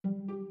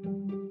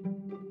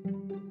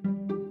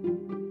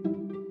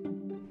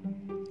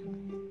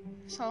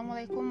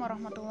Assalamualaikum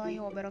warahmatullahi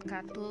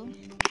wabarakatuh.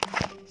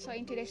 So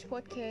in today's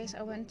podcast,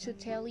 I want to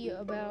tell you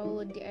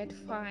about the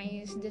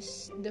advice,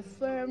 the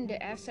firm,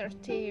 the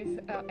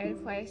assertive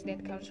advice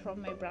that comes from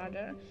my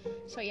brother.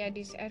 So yeah,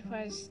 this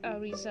advice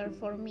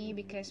reserved for me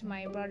because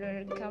my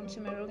brother come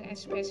to my room and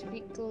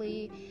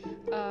specifically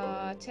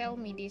tell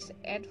me this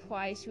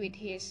advice with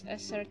his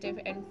assertive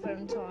and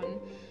firm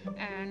tone,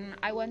 and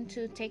I want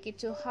to take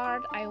it to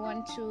heart. I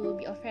want to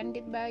be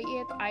offended by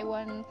it. I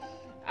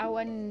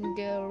want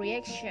the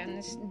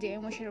reactions, the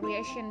emotional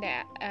reaction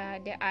that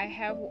I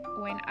have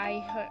when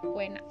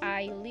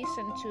I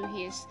listen to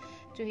his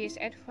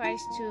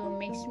advice to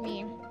makes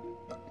me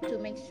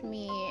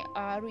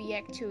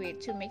react to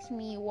it, to makes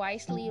me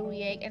wisely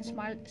react and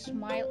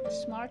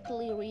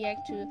smartly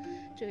react to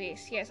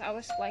this. Yes, I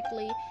was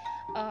slightly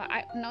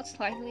not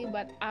slightly,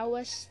 but I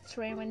was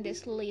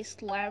tremendously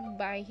slapped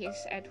by his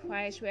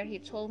advice, where he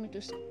told me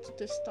to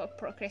stop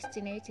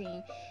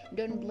procrastinating.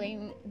 Don't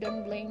blame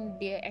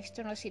the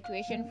external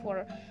situation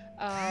for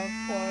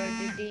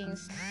the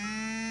things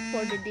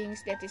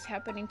that is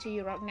happening to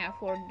you right now,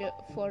 for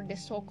the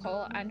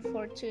so-called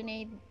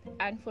unfortunate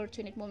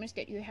moments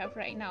that you have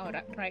right now,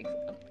 right?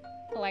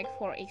 Like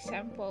for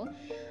example,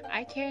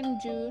 I can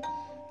do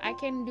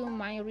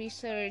my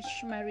research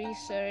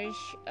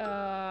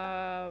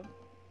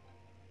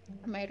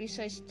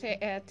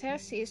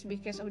thesis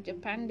because of the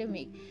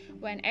pandemic,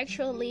 when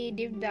actually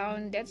deep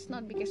down that's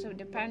not because of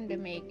the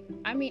pandemic.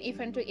 I mean,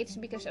 even though it's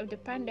because of the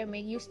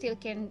pandemic, you still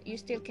can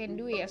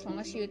do it, as long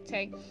as you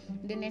take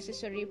the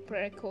necessary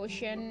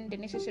precaution,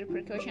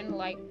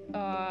 like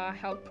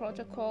health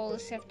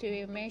protocols,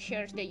 safety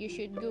measures that you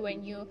should do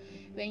when you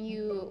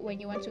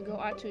want to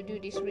go out to do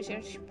this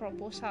research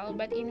proposal.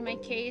 But in my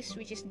case,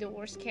 which is the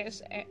worst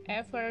case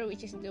ever,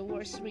 which is the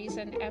worst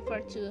reason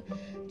ever to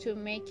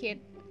make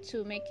it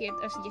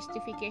as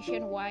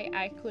justification why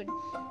I could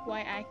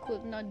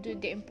not do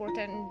the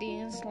important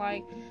things,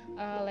 like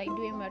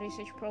doing my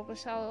research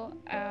proposal,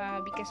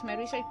 because my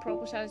research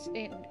proposals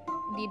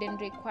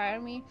didn't require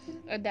me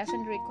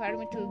doesn't require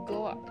me to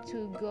go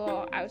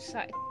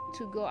outside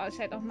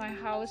of my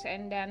house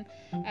and then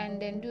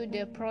do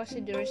the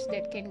procedures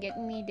that can get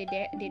me the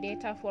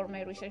data for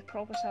my research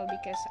proposal,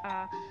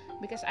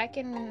 because I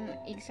can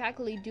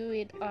exactly do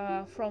it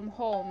from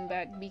home.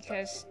 But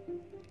because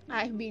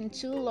I've been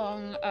too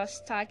long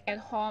stuck at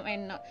home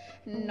and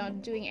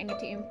not doing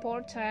anything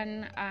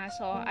important,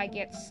 so I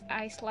get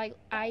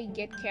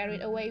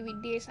carried away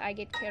with this. I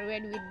get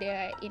carried with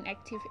the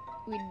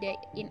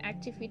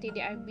inactivity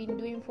that I've been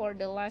doing for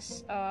the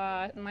last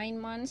 9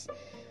 months,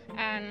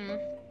 and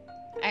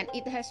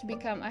it has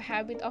become a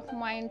habit of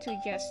mine to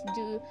just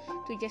do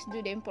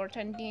the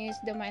important things,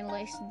 the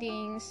mindless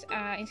things,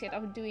 instead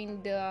of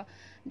doing the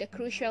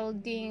crucial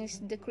things,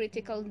 the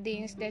critical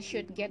things that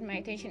should get my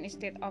attention,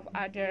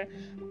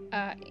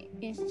 uh,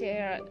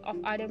 instead of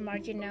other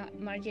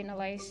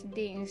marginalized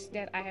things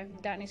that I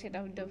have done, instead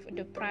of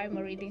the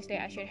primary things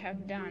that I should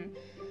have done.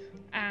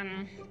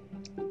 And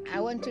I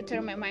want to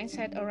turn my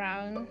mindset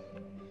around,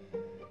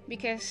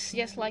 because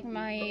just like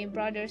my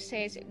brother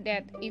says,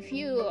 that if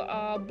you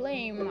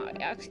blame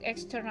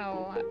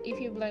external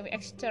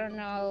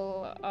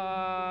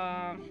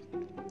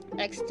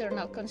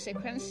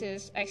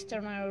consequences,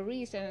 external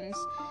reasons,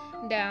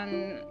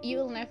 then you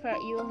will never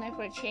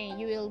change.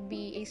 You will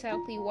be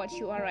exactly what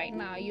you are right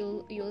now.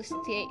 You'll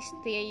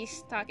stay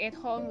stuck at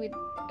home with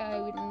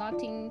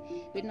nothing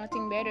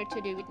better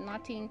to do, with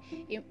nothing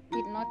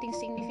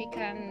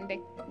significant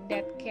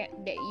that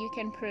you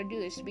can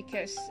produce,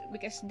 because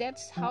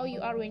that's how you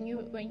are when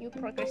you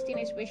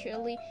procrastinate.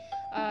 Especially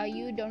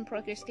you don't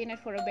procrastinate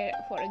for a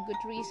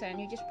good reason.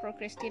 You just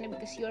procrastinate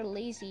because you're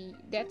lazy.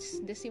 That's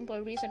the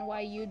simple reason why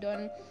you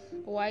don't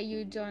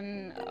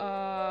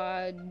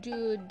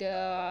do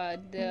the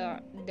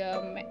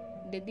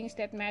things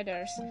that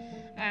matters.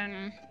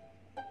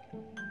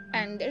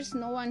 And there's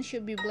no one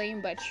should be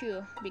blamed but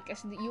you,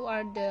 because you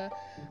are the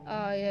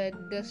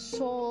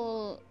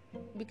sole,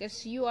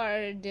 because you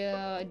are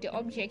the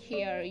object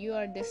here. You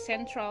are the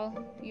central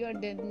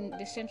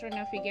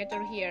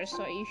navigator here.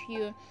 So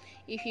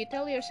if you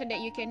tell yourself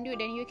that you can do it,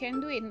 then you can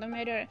do it, no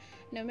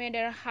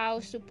matter how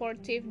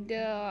supportive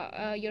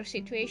your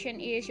situation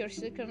is, your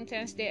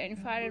circumstance, the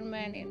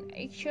environment. And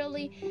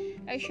actually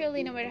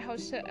no matter how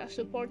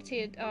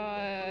supported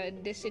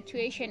the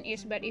situation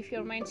is, but if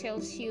your mind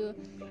tells you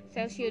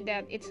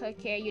that it's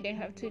okay, you don't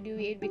have to do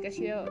it because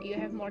you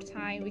have more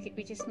time,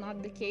 which is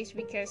not the case.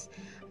 Because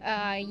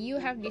you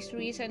have this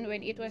reason.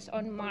 When it was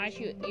on March,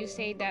 you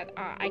say that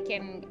I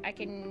can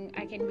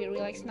be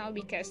relaxed now,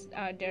 because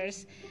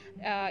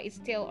it's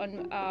still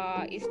on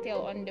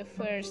the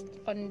first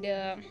on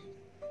the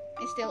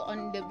it's still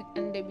on the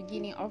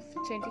beginning of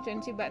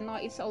 2020. But now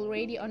it's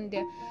already on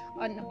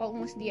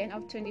almost the end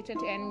of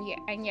 2020,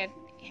 and yet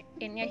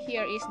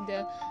here is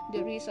the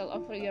result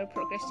of your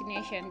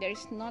procrastination.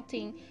 There's no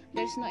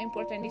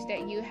important things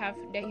that you have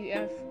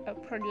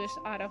produced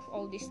out of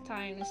all this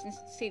time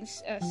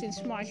since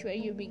March, where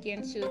you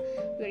begin to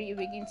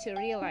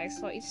realize.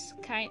 So it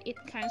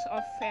kinds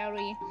of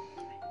very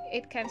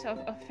it kinds of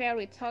a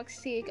very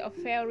toxic, a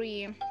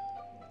very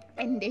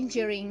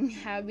endangering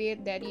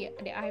habit that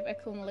I've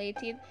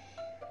accumulated,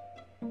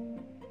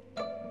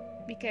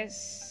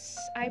 because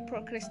I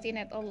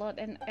procrastinate a lot,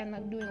 and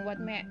not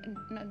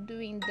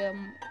doing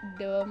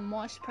the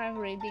most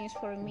primary things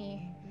for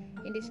me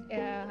in this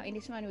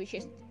one, which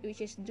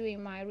is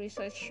doing my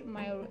research,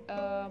 my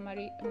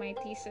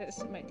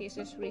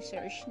thesis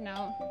research.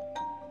 Now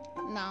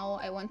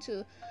I want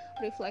to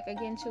reflect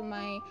again to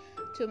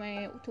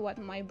what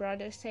my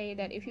brother say,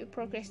 that if you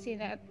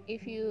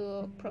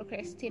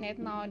procrastinate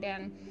now,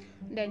 then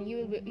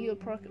you will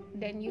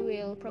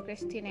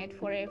procrastinate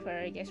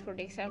forever. Just for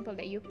the example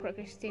that you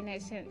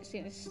procrastinate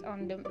since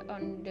on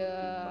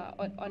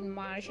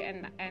March,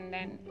 and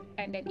then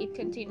it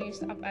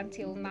continues up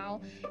until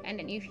now. And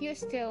then if you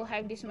still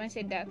have this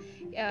mindset that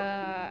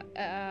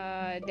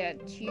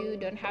you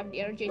don't have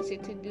the urgency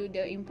to do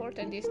the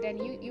important things, then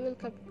you will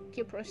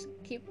keep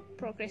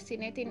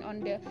procrastinating on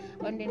the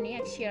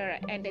next year,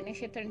 and the next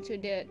year turn to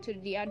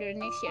the other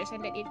next years,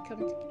 and then it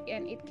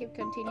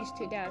continues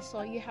to that.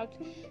 So you have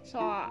to,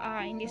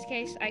 in this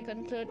case, I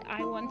conclude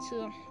I want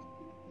to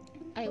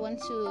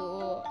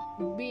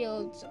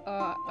build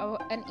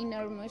an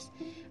enormous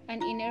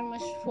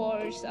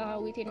force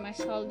within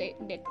myself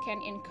that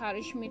can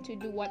encourage me to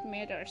do what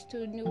matters,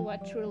 to do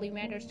what truly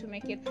matters, to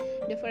make it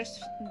the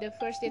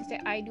first things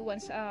that I do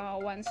once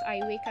I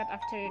wake up,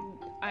 after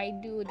I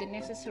do the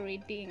necessary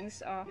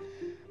things.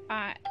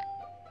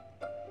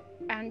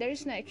 And there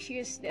is no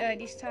excuse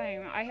this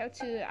time. I have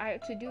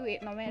to do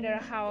it, no matter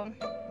how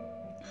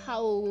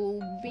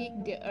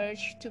big the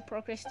urge to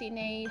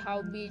procrastinate,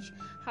 how big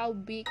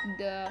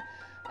the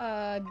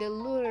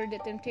lure, the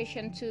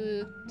temptation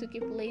to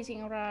keep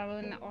lazing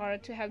around, or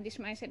to have this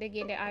mindset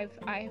again that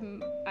I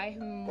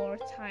have more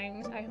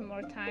time,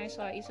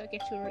 so it's okay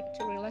to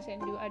relax and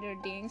do other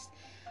things.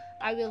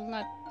 I will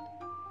not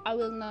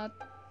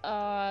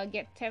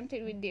get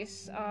tempted with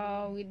this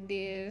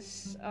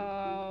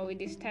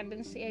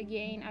tendency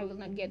again. I will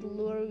not get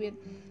lured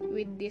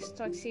with this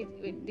toxic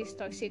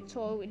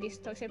thought, with this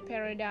toxic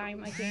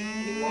paradigm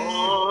again,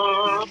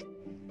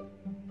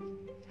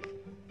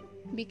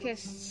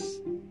 because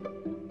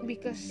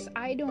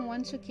I don't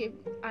want to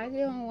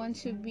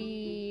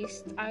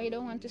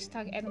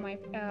stuck at my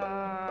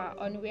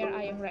on where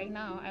I am right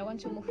now. I want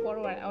to move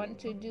forward. I want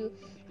to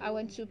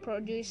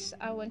produce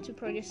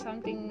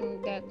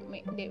something that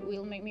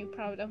will make me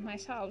proud of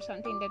myself,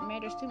 something that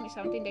matters to me,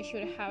 something that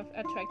should have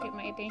attracted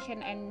my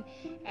attention and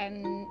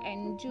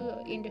do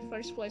in the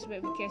first place,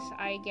 but because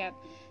I get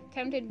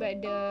tempted by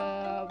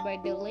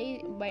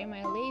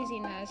my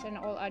laziness and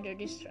all other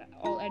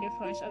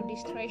forms of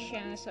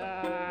distractions,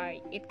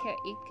 it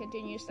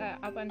continues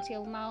up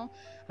until now.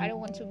 I don't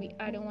want to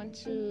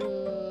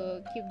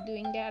keep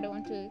doing that. I don't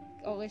want to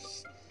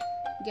always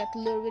get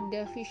lured with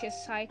the vicious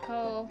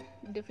cycle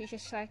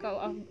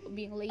of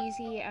being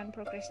lazy and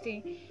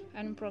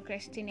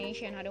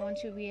procrastination. I don't want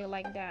to be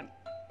like that.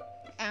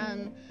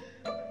 And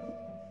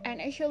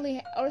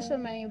actually, also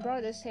my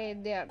brother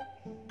said that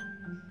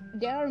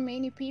there are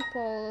many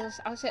people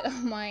outside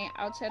of my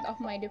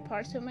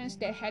departments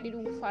that had it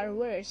far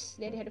worse.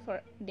 They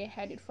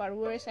had it far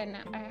worse, and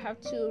I have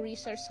to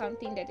research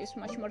something that is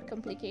much more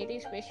complicated,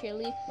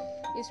 especially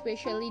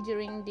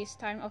during this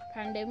time of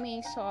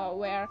pandemic. So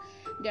where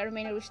there are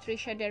many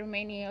restrictions, there are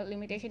many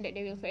limitations that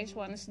they will face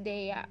once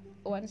they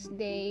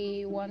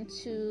want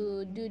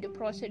to do the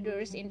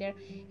procedures in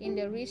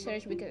their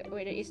research, because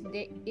whether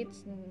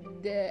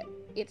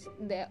it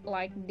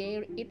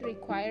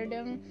require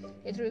them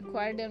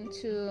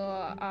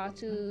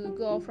to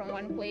go from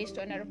one place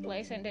to another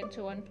place, and then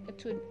to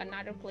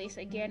another place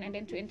again, and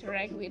then to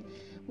interact with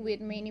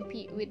many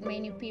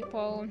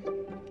people,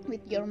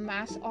 with your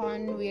mask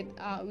on, with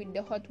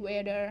the hot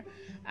weather,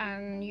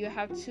 and you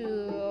have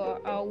to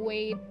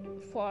wait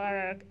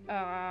for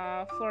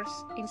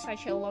in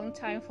such a long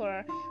time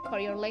for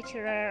your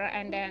lecturer,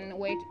 and then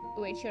wait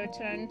your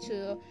turn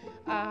to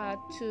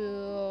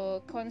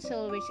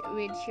consult with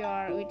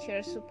your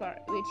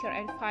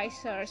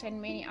advisors,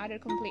 and many other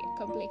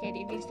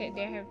complicated things that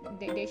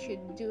they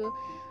should do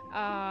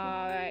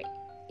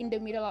in the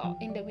middle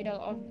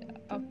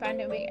of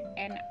pandemic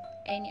and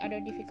any other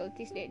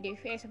difficulties that they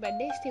face, but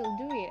they still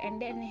do it.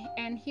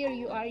 And here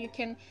you are, you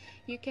can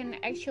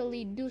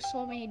actually do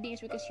so many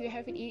things, because you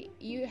have it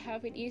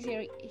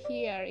easier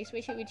here,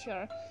 especially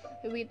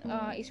with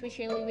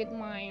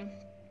my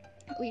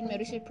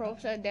research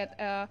professor that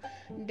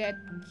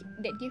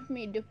give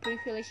me the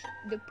privilege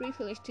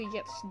to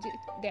just do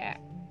that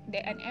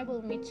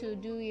enable me to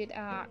do it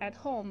at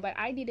home. But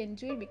I didn't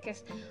do it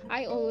because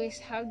I always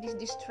have this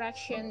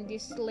distraction,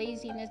 this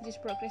laziness, this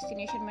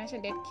procrastination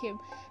mindset that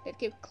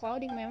keep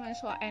clouding my mind.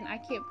 So and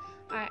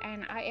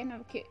I end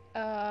up keep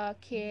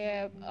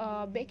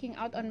backing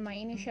out on my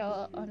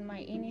initial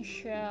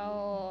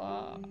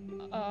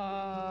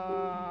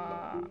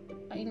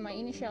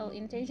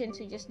intention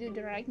to just do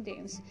the right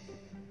things.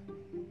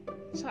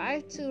 So I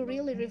have to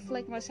really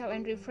reflect myself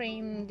and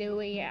reframe the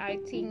way I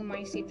think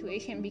my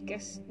situation,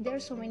 because there are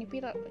so many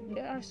people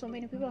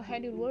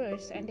had it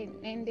worse, and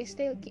they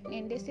still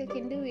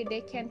can do it.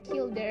 They can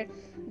kill their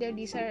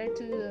desire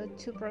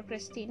to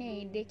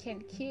procrastinate. They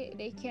can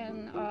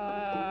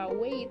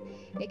wait.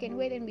 They can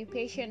wait and be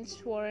patient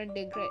for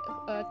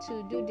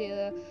to do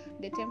the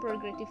temporary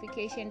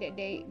gratification that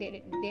they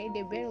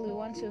barely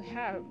want to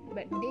have,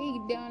 but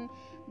don't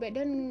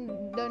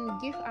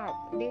give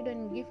up. They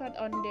don't give up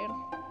on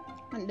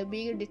the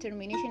bigger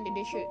determination that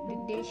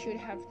they should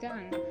have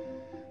done.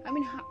 I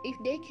mean, if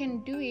they can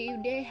do it,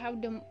 if they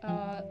have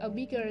a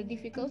bigger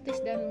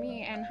difficulties than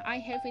me, and I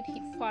have it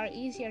far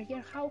easier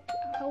here, how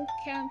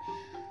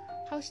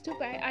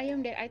stupid I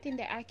am that I think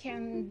that I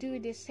can do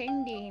the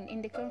same thing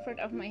in the comfort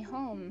of my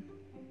home.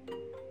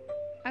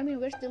 I mean,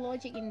 where's the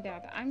logic in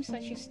that? I'm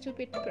such a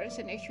stupid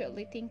person,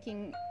 actually,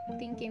 thinking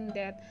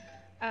that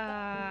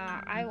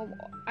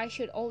I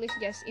should always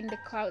just in the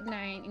cloud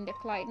nine, in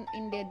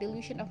the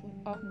delusion of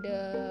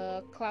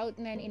the cloud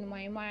nine in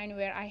my mind,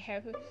 where I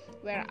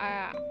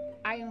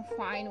am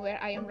fine where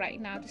I am right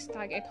now, to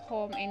stuck at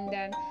home and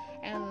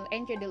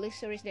enjoy the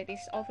luxuries that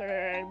is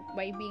offered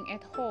by being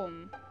at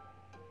home.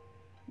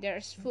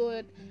 There's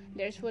food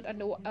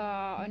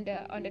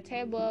on the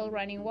table,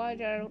 running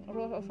water,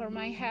 roof over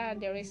my head.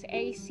 There is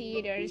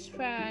AC, there is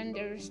fan,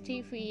 there is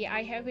TV.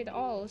 I have it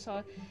all.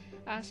 So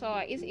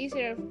it's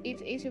easier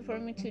for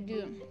me to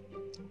do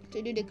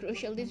the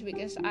crucial things,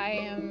 because I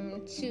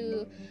am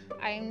too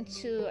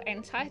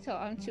entitled,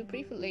 I'm too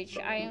privileged,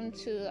 I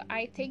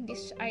take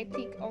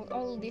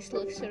all these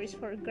luxuries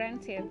for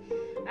granted.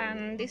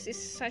 And this is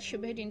such a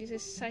bad thing. This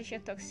is such a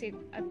toxic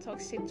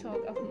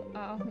talk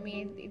of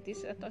me. It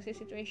is a toxic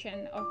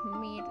situation of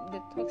me, the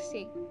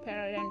toxic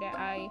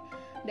paradigm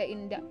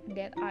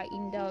that I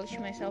indulge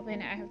myself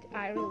in. I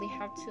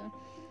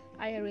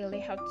really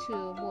have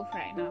to move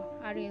right now.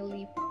 I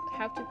really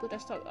have to put a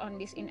stop on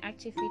this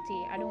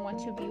inactivity. I don't want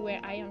to be where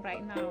I am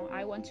right now.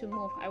 I want to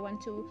move. I want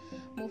to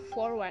move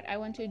forward. I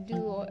want to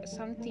do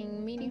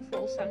something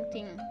meaningful,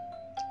 something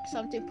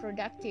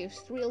productive,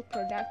 real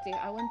productive.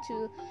 I want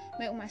to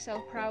make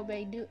myself proud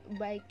by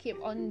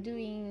keep on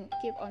doing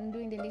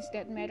the things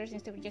that matters,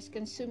 instead of just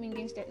consuming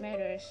things that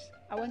matters.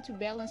 I want to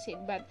balance it,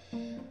 but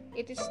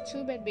it is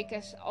too bad,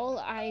 because all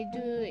I do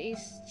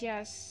is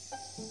just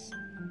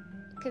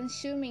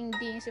consuming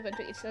things. Even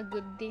though it's a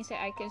good things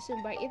that I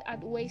consume, but it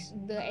outweighs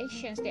the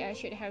actions that I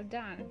should have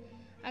done.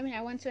 I mean,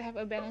 I want to have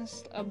a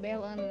balanced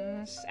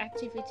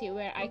activity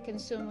where I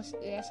consume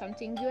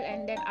something good,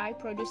 and then I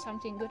produce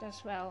something good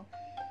as well.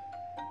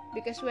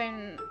 Because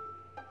when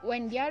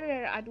the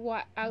other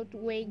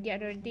outweigh the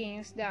other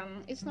things,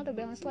 then it's not a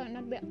balanced life.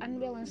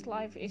 Unbalanced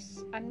life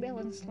is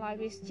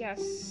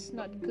just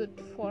not good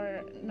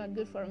for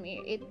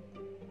me.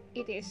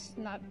 It is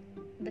not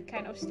the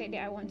kind of state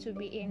that I want to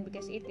be in,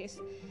 because it is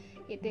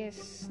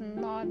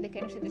not the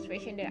kind of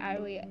situation that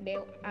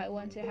I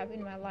want to have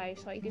in my life.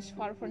 So it is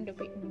far from the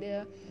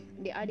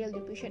ideal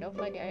depiction of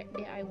life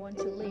that I want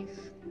to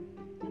live.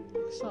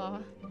 So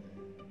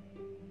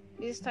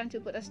it is time to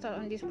put a stop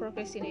on this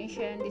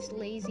procrastination, this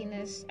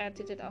laziness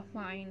attitude of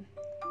mine.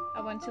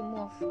 I want to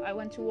move. I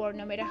want to work.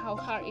 No matter how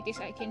hard it is,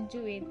 I can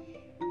do it.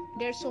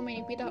 There's so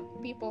many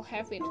people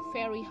have it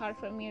very hard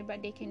for me,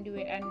 but they can do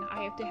it, and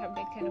I have to have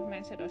that kind of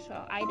mindset as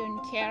well. I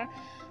don't care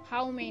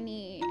how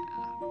many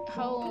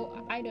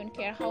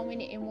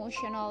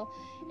emotional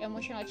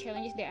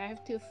challenges that I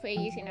have to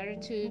face in order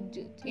to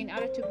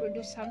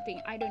produce something.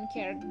 I don't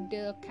care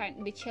the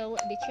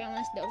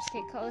challenge, the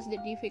obstacles, the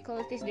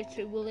difficulties, the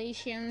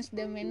tribulations,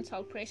 the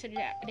mental pressure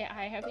that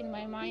I have in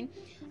my mind.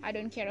 I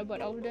don't care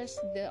about all this.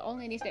 The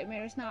only thing that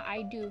matters now,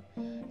 I do.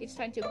 It's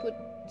time to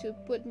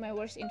put my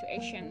words into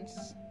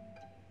actions.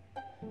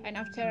 And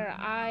after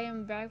I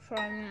am back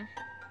from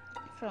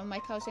my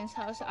cousin's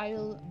house, I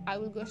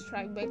will go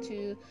straight back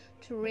to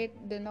read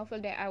the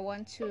novel that I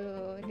want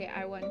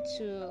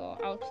to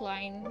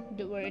outline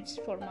the words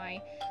for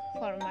my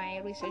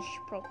research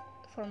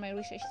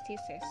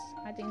thesis.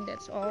 I think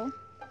that's all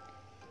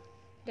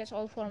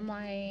for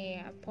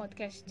my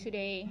podcast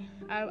today.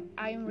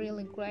 I'm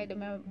really glad that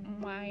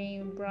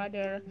my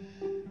brother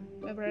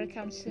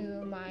comes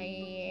to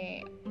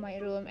my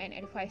room and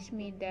advised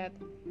me that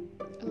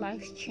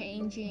life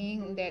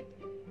changing, that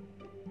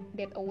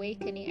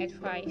awakening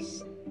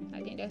advice.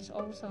 I think that's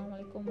all.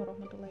 Assalamualaikum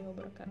warahmatullahi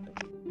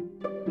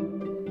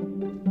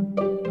wabarakatuh.